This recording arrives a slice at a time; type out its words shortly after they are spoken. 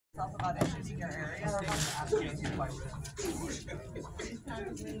yourself about issues in your area?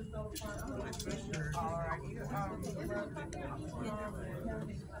 Alright,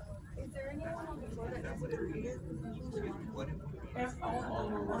 is there anyone on the floor that doesn't agree?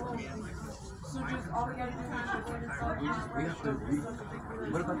 So just all we gotta do is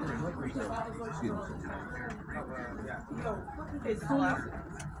What about the Clippers though? it's hello?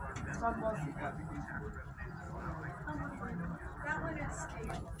 That one is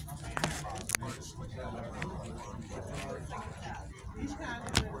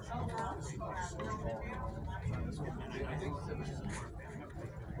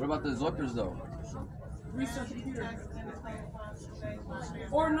What about the Clippers though? Restart the computer.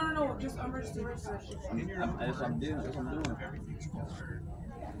 Or no, just emergency research. That's what I'm doing. That's what I'm doing.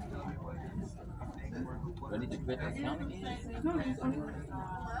 Do I need to quit the account again? No, just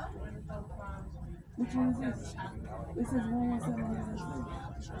which one is this? It says 117.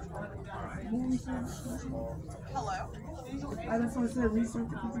 Hello? I just want to say restart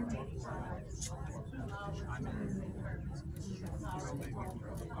the computer.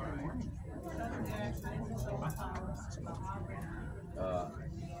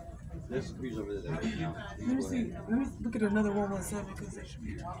 This computer's over there. Let me see. Let me look at another 117 because they should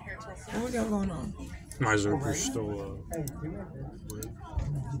be. What we got going on? My Zerber's still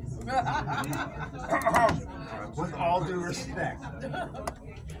With all due respect.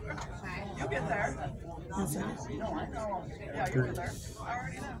 You'll get there. One second. Yeah, you'll get there. I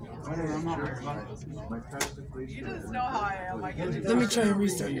already know. You just know how I am. I get you. Let me try and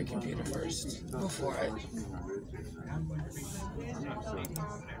restart your computer first before I.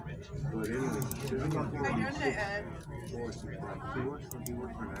 How you doing today, Ed?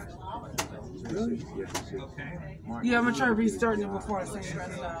 Really? Yeah, I'm gonna try restarting it before I say it.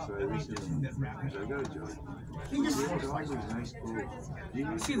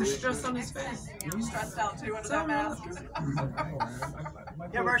 See the stress on his face? You stressed out too under that mask?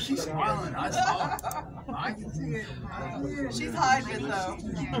 Yeah, but she's smiling. I saw. I can see it. She's hiding though.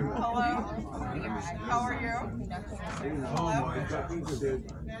 Hello? How are you? Hello?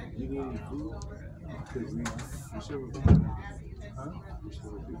 You need any food? Because we should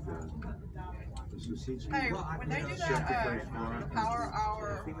Hey, when they do that power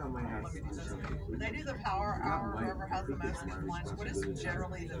hour, when they do the power hour, whoever has the most lunch, what is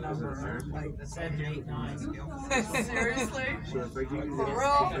generally the number? Like 7, 8, 9. Seriously? So if I give you For the,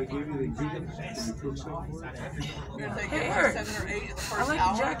 real? if I give you the ingredients, can you cook something for it? You're gonna take Hey, like Eric. 7 or 8 in the first I like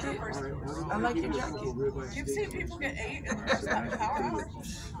hour? your jacket. First... I like your jacket. You've seen people get 8 in the first power hour?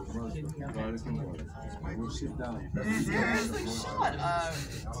 We'll sit down. Seriously? Shut up.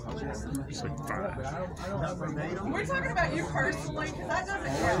 it's like 5. We're talking about you personally, because that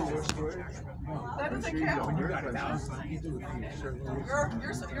doesn't count. That doesn't count. You're a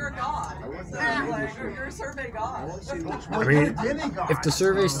god. Like, you're a survey god. I mean, if the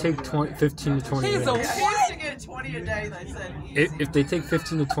surveys take 15 to 20 He's a minutes, Yeah, he used to get 20 a day, they said. if they take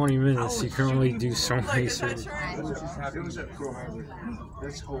 15 to 20 minutes, you can only do so Like, many is that surveys. true? It was at Pearl Harbor.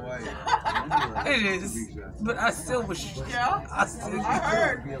 That's Hawaii. It is, but I still wish. Yeah? I still. I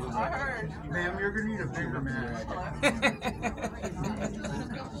heard. Ma'am, you're gonna need a bigger man.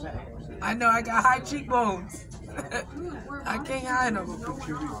 I know I got high cheekbones. I can't hide them. Oh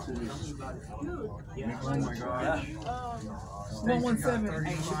my gosh.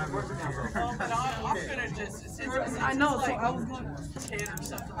 117. But I'm gonna just, since I know, it's so like I was going. 10 or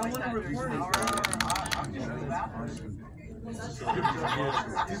something I like want that, to report it. I'm just going to the bathroom.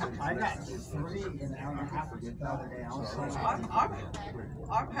 I got 3 in an hour and a half the other day. I was like,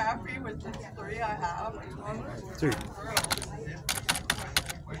 I'm happy with the 3 I have. Dude,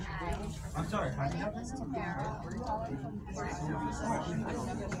 I'm sorry, how do you have this?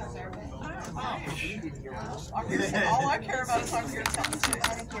 All I care about is talking to your text.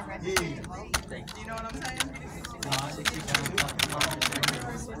 You know what I'm saying?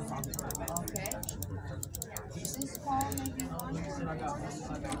 okay. Is this call maybe on?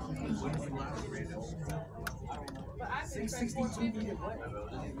 662.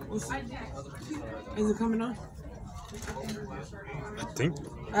 Is it coming on? I think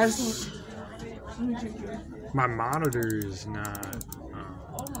I just want. Let me check here. my monitor is not.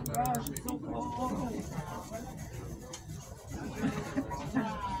 Oh my gosh, it's so cold.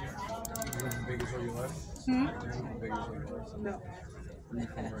 Hmm? No. New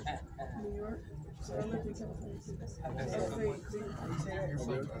York. So I lived in California.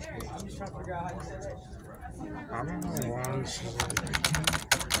 I don't know why this is like.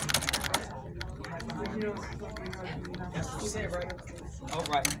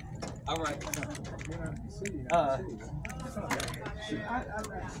 All right.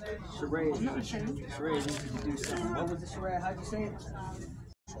 Charade. I'm not ashamed. Charade needs to do something. What was the charade? How'd you say it?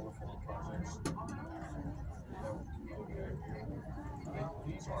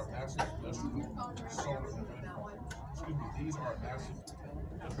 These are massive industrial solar and wind farms. Excuse me, these are massive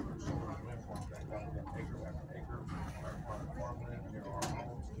industrial solar and wind farms that got acre after acre of farmland. There are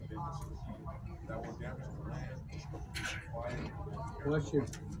homes and businesses that will damage the land. Quiet. Question.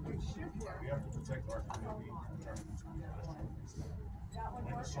 We have to protect our community from turning into an industrial estate. When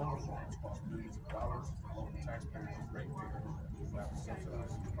the solar farms cost millions of dollars, local taxpayers and ratepayers will have to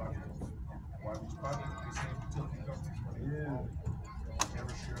subsidize these projects. While these projects may save utility companies money,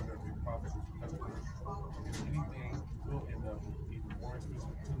 never share their big profits with customers. If anything, we'll end up with even more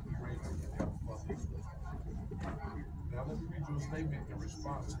expensive utility rates and have to fund these. Now let me read you a statement in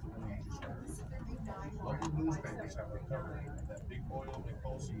response to what you just heard. Local newspapers have reported that big oil and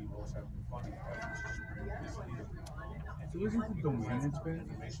coal CEOs have been funding efforts to spread misleading. So isn't the dominance bad?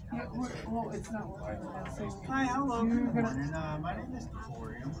 Yeah, well, it's not working. Hi, hello. Good morning. My name is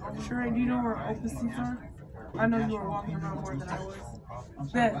Corey. Sure, do you know where Opus seats are? I know you were walking around more than I was.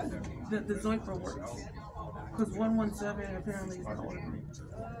 That the Zoiper works. Because 117 apparently is not working.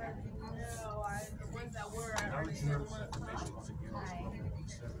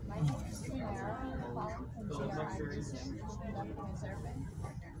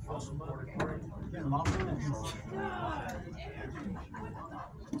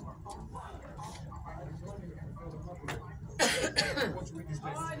 Once we just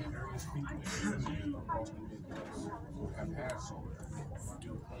various people across the Midwest have had solar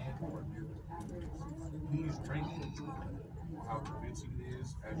built in or near their communities. Please drink and enjoy how convincing it is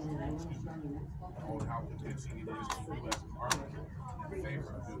as you on how convincing it is to you as an argument in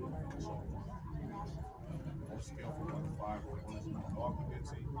favor of building solar. On a scale from 1 to 5, where 1 is not at all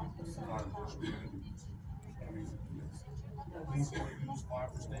convincing, 5 is extremely convincing, 20 is convincing. Please only use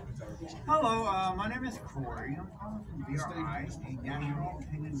 5 for statements that are Hello, my name is Corey. I'm calling from VRI, a national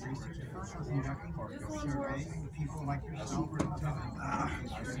opinion research firm conducting surveys of people like yourself. I'd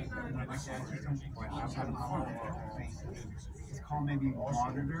like to ask you some questions on a basis. This call may be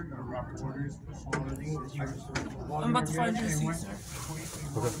monitored or recorded for quality. I'm about to find your seat, sir.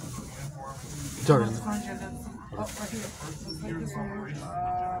 Okay. I'm about to find your seat. Oh, right here. Looks like this one works.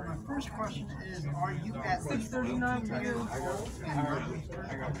 My first question is, are you at 639 years old.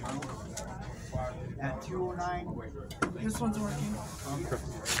 at 209? This one's working.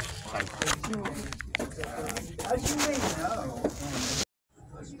 You're welcome. As you may know,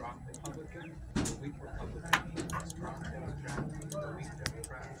 A strong Republican, a weak Republican, a strong Democrat, a weak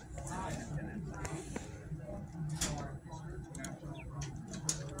Democrat, and an independent.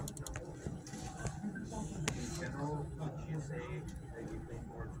 In general, would you say that you lean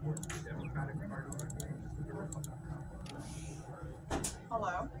more towards the Democratic Party or the Republican Party?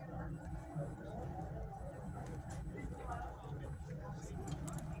 Hello?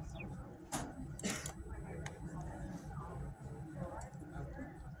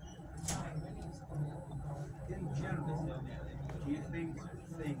 In general, do you think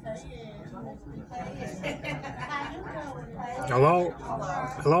things Hello?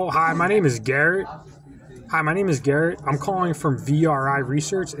 Hello? Hi, my name is Garrett. I'm calling from VRI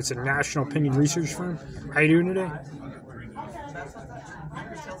Research. It's a national opinion research firm. How you doing today?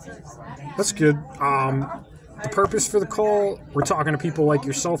 That's good. The purpose for the call, we're talking to people like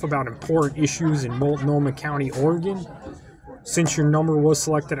yourself about important issues in Multnomah County, Oregon. Since your number was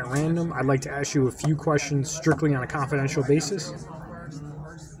selected at random, I'd like to ask you a few questions strictly on a confidential basis.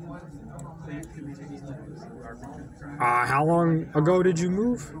 How long ago did you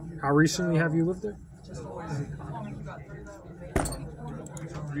move? How recently have you lived there?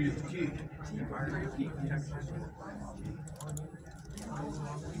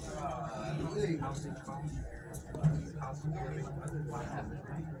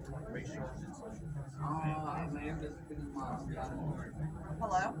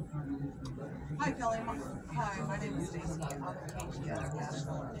 Hello? Hi, Kelly. Hi, my name is Stacy. I'm with KGS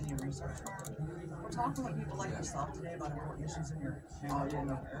National Opinion Research Firm. We're talking with people like yourself today about important issues in your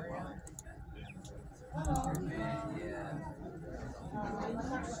area.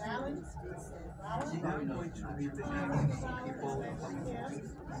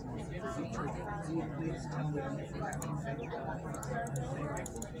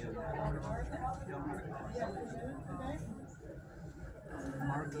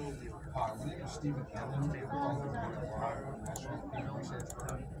 Hi, my name is Stephen Allen. I'm calling from VRI, National Opinion Research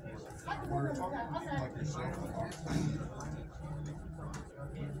Firm. We're talking to people like yourself.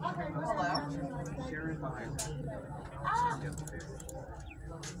 Hello? Sharon Myers?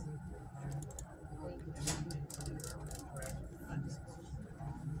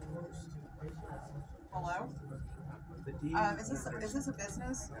 Hello? Is this a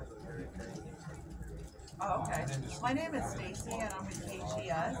business? Oh, okay. My name is Stacy, and I'm with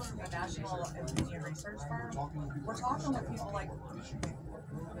KGS, a national opinion research firm. We're talking with people like.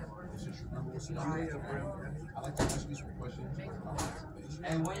 I'd like to ask you some questions.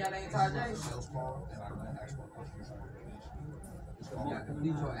 And when y'all ain't Tajay? Sales call, and I'm gonna ask more questions. Yeah, I can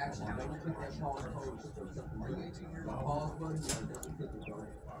lead your action. Don't click that pause button. Pause button.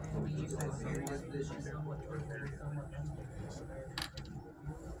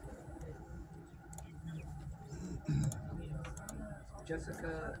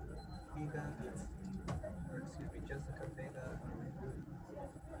 Jessica Vega, or excuse me, Jessica Vega.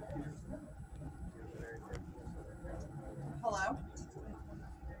 Hello?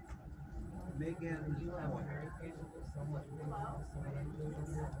 Megan.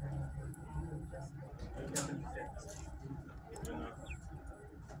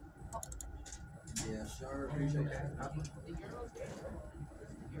 Yeah, sure. Appreciate that.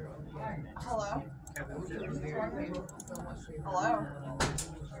 Hello? Hello?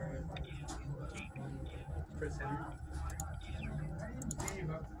 Chris Henry.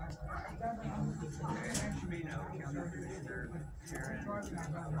 She may know County Commissioner Karen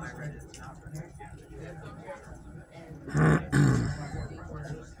Myra is not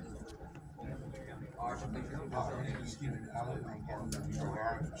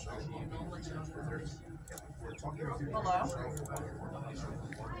Hello?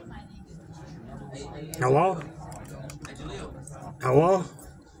 Hello? Hello?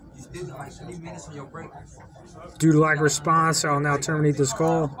 You still got like 3 minutes on your break. Due to lack of response, I'll now terminate this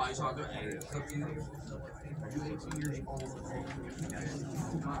call.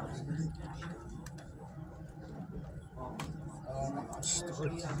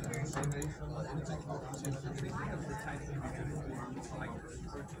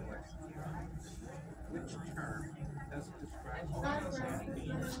 Which term best describes most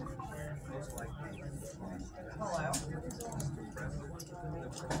likely? Hello?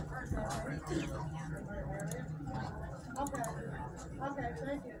 Okay,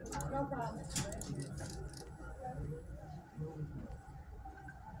 thank you. No problem.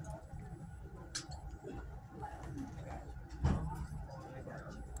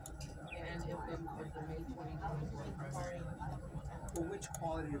 Well, which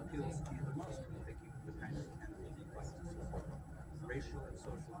quality appeals to you the most when picking the kind of candidate you'd like to support? Racial and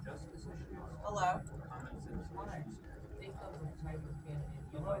social justice issues, Hello? common sense issues.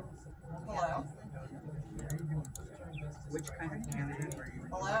 Hello? Which kind of candidate are you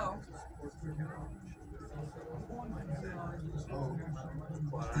Hello? support for county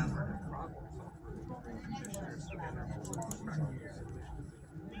well, I'm a problem solver. Commissioners together multiple practical solutions.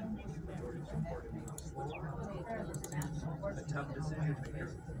 Majority supported a tough decision maker.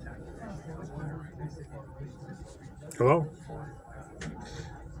 Hello?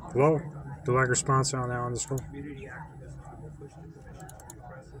 Hello? Due to lack of response, I'll now on this call. Community activism will push the commission to be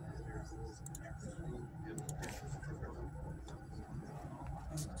aggressive as there's rules and petitions for government.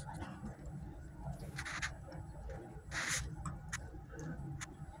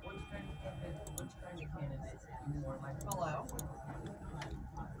 Hello?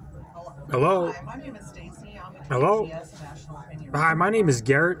 Hello? Hi, my name is Stacy. I'm with Hello? KGS, National Opinion Hi, my name is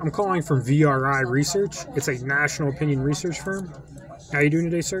Garrett. I'm calling from VRI Research. It's a national opinion research firm. How are you doing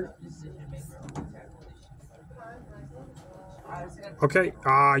today, sir? Okay,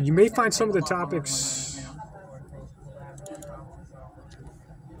 you may find some of the topics.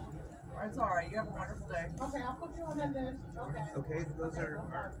 It's alright, you have a wonderful day. Okay, I'll put you on that list. Okay. Okay, those are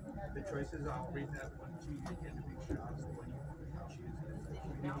the choices. I'll read that one to you again to make sure that's the one you choose.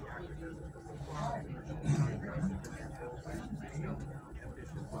 Community activism,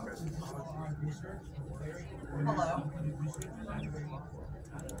 ambitious progressive policies. Hello?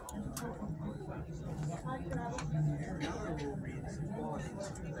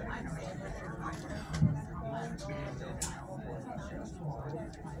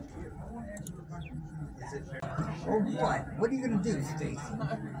 Or what? What are you gonna do, Stacy?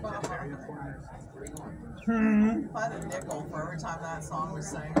 If I had a nickel for every time that song was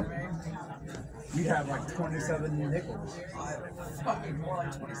sang to me, You have like 27 nickels. fucking more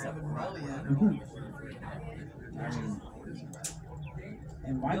like 27 million.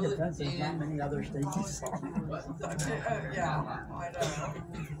 In my defense, there's not many other Stacy songs. Yeah, I know.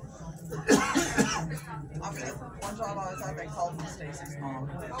 I mean, one job I was at, they called me Stacy's mom.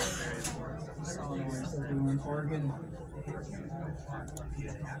 So doing Oregon.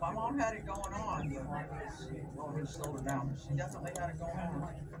 My mom had it going on, but we slowed her down. She definitely had it going on.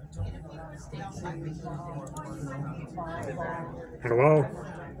 Hello?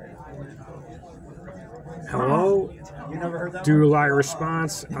 You never heard that Do live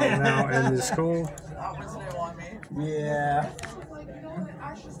response. I'll now end this call. That was new on me. Yeah.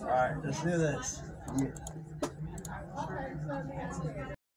 Alright, let's do this.